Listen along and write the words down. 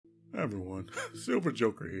Everyone, Silver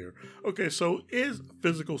Joker here. Okay, so is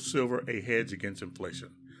physical silver a hedge against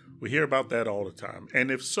inflation? We hear about that all the time. And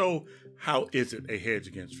if so, how is it a hedge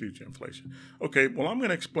against future inflation? Okay, well, I'm going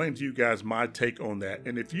to explain to you guys my take on that.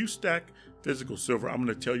 And if you stack physical silver, I'm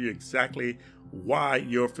going to tell you exactly why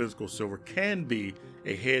your physical silver can be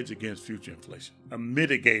a hedge against future inflation, a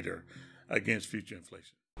mitigator against future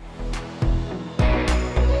inflation.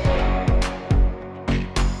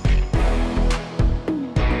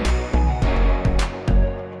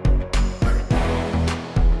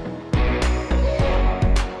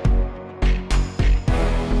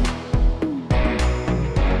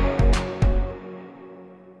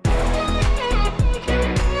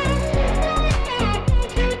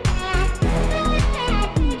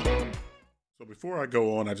 Before I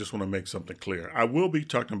go on, I just want to make something clear. I will be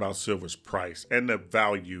talking about silver's price and the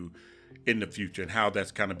value in the future and how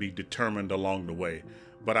that's kind of be determined along the way.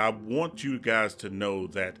 But I want you guys to know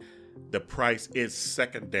that the price is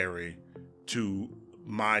secondary to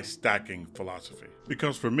my stacking philosophy.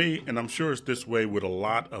 Because for me, and I'm sure it's this way with a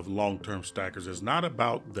lot of long-term stackers, it's not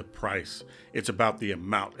about the price, it's about the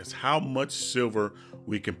amount. It's how much silver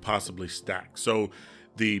we can possibly stack. So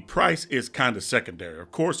the price is kind of secondary.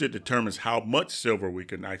 Of course, it determines how much silver we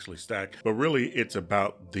can actually stack, but really it's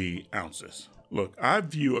about the ounces. Look, I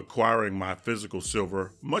view acquiring my physical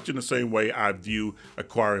silver much in the same way I view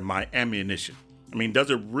acquiring my ammunition. I mean,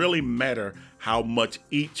 does it really matter how much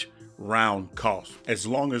each round costs, as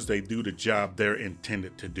long as they do the job they're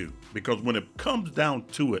intended to do? Because when it comes down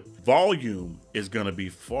to it, volume is going to be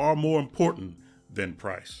far more important than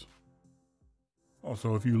price.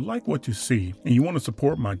 Also, if you like what you see and you want to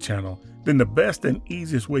support my channel, then the best and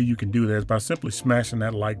easiest way you can do that is by simply smashing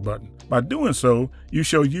that like button. By doing so, you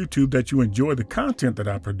show YouTube that you enjoy the content that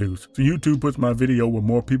I produce. So YouTube puts my video where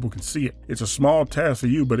more people can see it. It's a small task for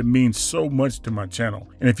you, but it means so much to my channel.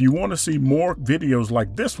 And if you want to see more videos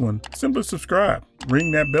like this one, simply subscribe.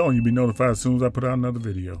 Ring that bell and you'll be notified as soon as I put out another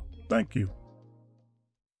video. Thank you.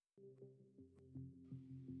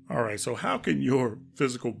 All right, so how can your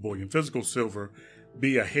physical bullion, physical silver,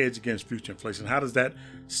 be a hedge against future inflation? How does that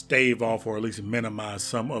stave off or at least minimize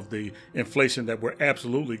some of the inflation that we're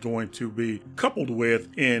absolutely going to be coupled with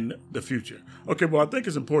in the future? Okay, well, I think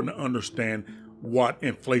it's important to understand what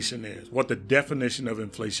inflation is, what the definition of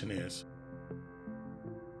inflation is.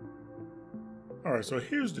 All right, so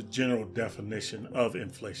here's the general definition of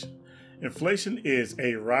inflation. Inflation is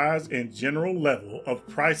a rise in general level of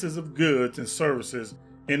prices of goods and services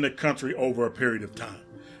in the country over a period of time.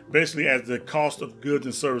 Basically, as the cost of goods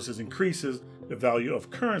and services increases, the value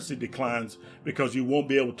of currency declines because you won't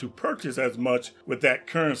be able to purchase as much with that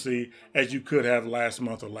currency as you could have last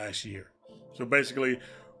month or last year. So basically,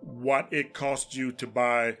 what it costs you to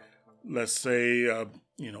buy, let's say, a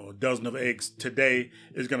dozen of eggs today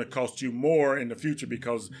is going to cost you more in the future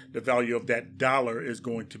because the value of that dollar is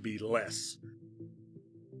going to be less.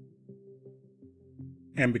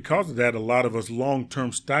 And because of that, a lot of us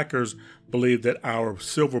long-term stackers believe that our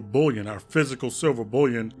silver bullion, our physical silver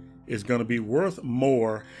bullion, is going to be worth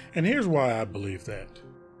more. And here's why I believe that.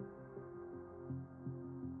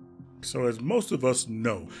 So as most of us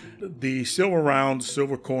know, the silver rounds,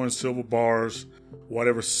 silver coins, silver bars,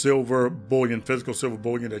 whatever silver bullion, physical silver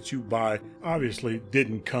bullion that you buy, obviously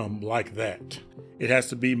didn't come like that. It has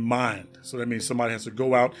to be mined. So that means somebody has to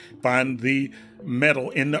go out, find the metal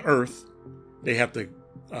in the earth. They have to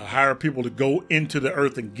hire people to go into the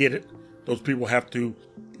earth and get it. Those people have to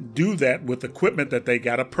do that with equipment that they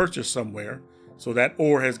got to purchase somewhere. So that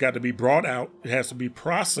ore has got to be brought out. It has to be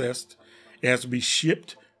processed. It has to be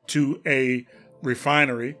shipped to a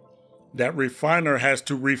refinery. That refiner has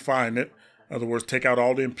to refine it. In other words, take out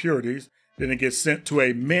all the impurities. Then it gets sent to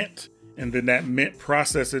a mint. And then that mint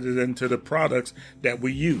processes it into the products that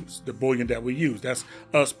we use, the bullion that we use. That's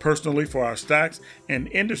us personally for our stacks and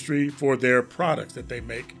industry for their products that they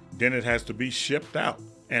make. Then it has to be shipped out.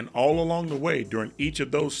 And all along the way, during each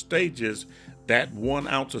of those stages, that 1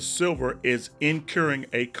 ounce of silver is incurring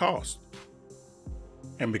a cost.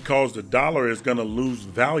 And because the dollar is going to lose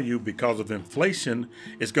value because of inflation,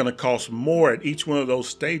 it's going to cost more at each one of those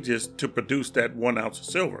stages to produce that 1 ounce of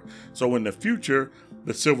silver. So in the future,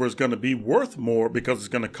 the silver is going to be worth more because it's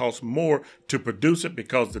going to cost more to produce it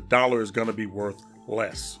because the dollar is going to be worth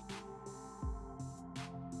less.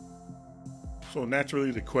 So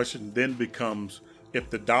naturally, the question then becomes, if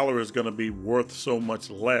the dollar is going to be worth so much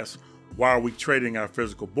less, why are we trading our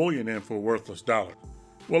physical bullion in for a worthless dollar?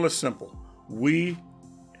 Well, it's simple. We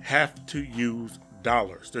have to use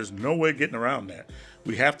dollars. There's no way getting around that.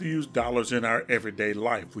 We have to use dollars in our everyday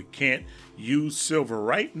life. We can't use silver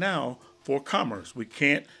right now for commerce. We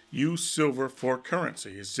can't use silver for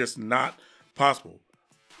currency. It's just not possible.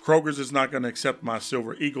 Kroger's is not going to accept my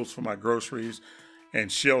Silver Eagles for my groceries,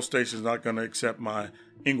 and Shell Station is not going to accept my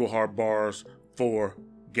Engelhard bars for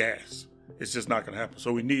gas. It's just not going to happen.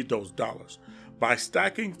 So we need those dollars. By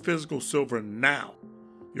stacking physical silver now,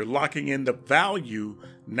 you're locking in the value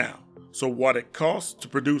now. So what it costs to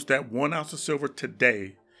produce that 1 ounce of silver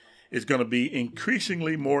today is going to be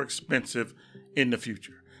increasingly more expensive in the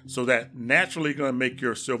future. So that naturally going to make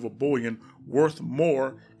your silver bullion worth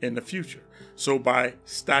more in the future. So by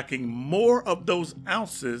stacking more of those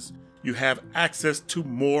ounces, you have access to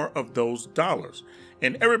more of those dollars.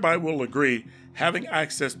 And everybody will agree, having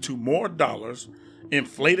access to more dollars,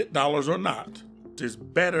 inflated dollars or not, is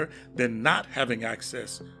better than not having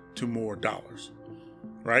access to more dollars.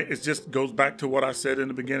 Right? It just goes back to what I said in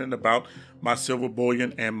the beginning about my silver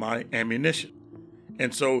bullion and my ammunition.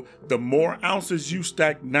 And so the more ounces you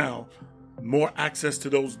stack now, more access to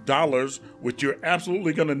those dollars, which you're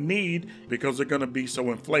absolutely going to need because they're going to be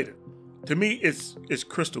so inflated. To me, it's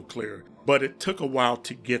crystal clear, but it took a while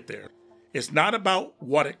to get there. It's not about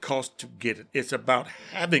what it costs to get it. It's about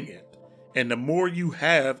having it. And the more you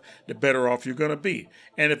have, the better off you're going to be.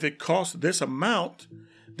 And if it costs this amount,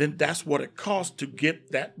 then that's what it costs to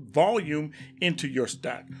get that volume into your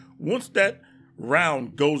stack. Once that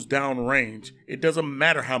round goes down range, it doesn't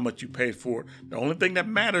matter how much you paid for it. The only thing that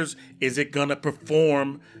matters is it going to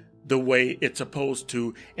perform the way it's supposed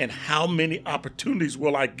to, and how many opportunities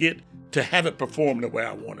will I get to have it perform the way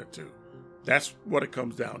I want it to. That's what it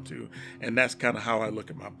comes down to, and that's kind of how I look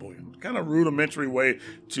at my bullion. Kind of rudimentary way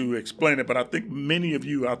to explain it, but I think many of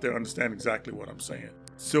you out there understand exactly what I'm saying.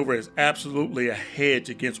 Silver is absolutely a hedge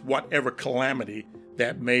against whatever calamity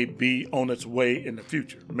that may be on its way in the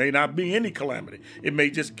future. It may not be any calamity. It may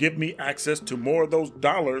just give me access to more of those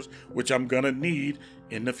dollars, which I'm going to need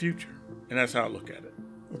in the future. And that's how I look at it.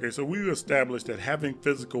 Okay, so we've established that having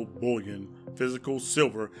physical bullion, physical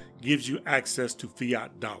silver, gives you access to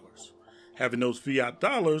fiat dollars. Having those fiat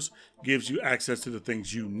dollars gives you access to the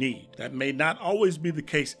things you need. That may not always be the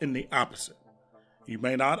case in the opposite. You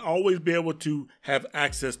may not always be able to have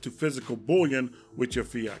access to physical bullion with your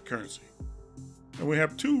fiat currency. And we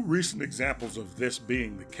have two recent examples of this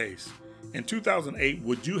being the case. In 2008,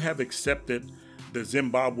 would you have accepted the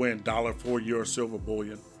Zimbabwean dollar for your silver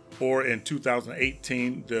bullion? Or in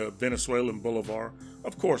 2018, the Venezuelan bolivar?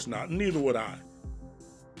 Of course not, neither would I.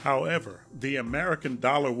 However, the American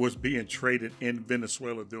dollar was being traded in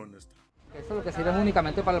Venezuela during this time.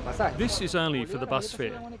 This is only for the bus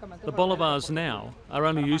fare. The bolivars now are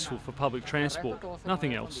only useful for public transport,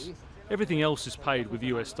 nothing else. Everything else is paid with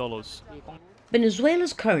US dollars.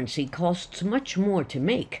 Venezuela's currency costs much more to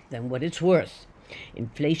make than what it's worth.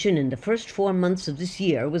 Inflation in the first 4 months of this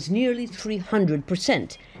year was nearly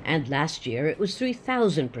 300%, and last year it was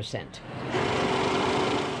 3,000%.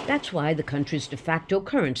 That's why the country's de facto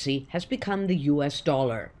currency has become the US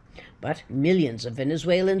dollar. But millions of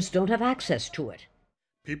Venezuelans don't have access to it.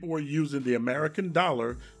 People were using the American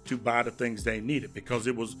dollar to buy the things they needed because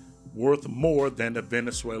it was worth more than the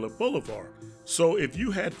Venezuela bolivar. So if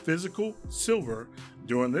you had physical silver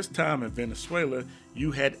during this time in Venezuela,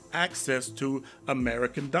 you had access to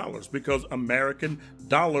American dollars because American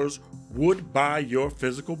dollars would buy your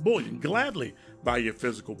physical bullion, gladly buy your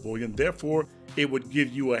physical bullion. Therefore, it would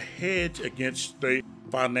give you a hedge against the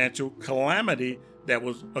financial calamity that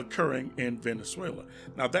was occurring in Venezuela.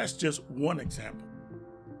 Now, that's just one example.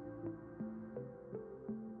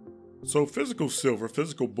 So physical silver,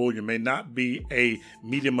 physical bullion may not be a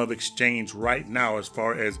medium of exchange right now as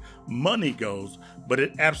far as money goes, but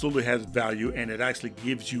it absolutely has value, and it actually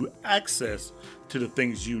gives you access to the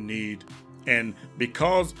things you need. And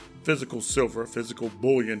because physical silver, physical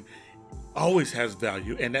bullion always has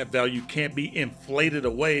value, and that value can't be inflated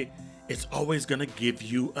away, it's always going to give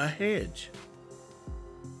you a hedge.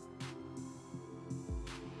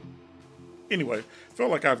 Anyway,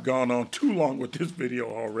 felt like I've gone on too long with this video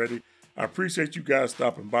already. I appreciate you guys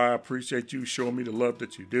stopping by. I appreciate you showing me the love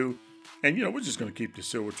that you do. And, we're just going to keep the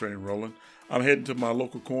silver train rolling. I'm heading to my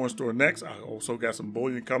local coin store next. I also got some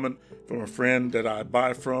bullion coming from a friend that I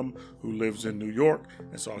buy from who lives in New York.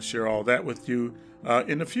 And so I'll share all that with you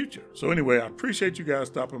in the future. So anyway, I appreciate you guys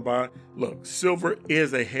stopping by. Look, silver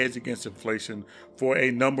is a hedge against inflation for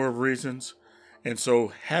a number of reasons. And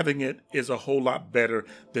so having it is a whole lot better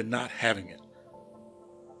than not having it.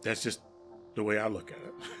 That's just the way I look at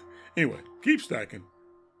it. Anyway, keep stacking.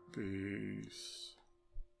 Peace.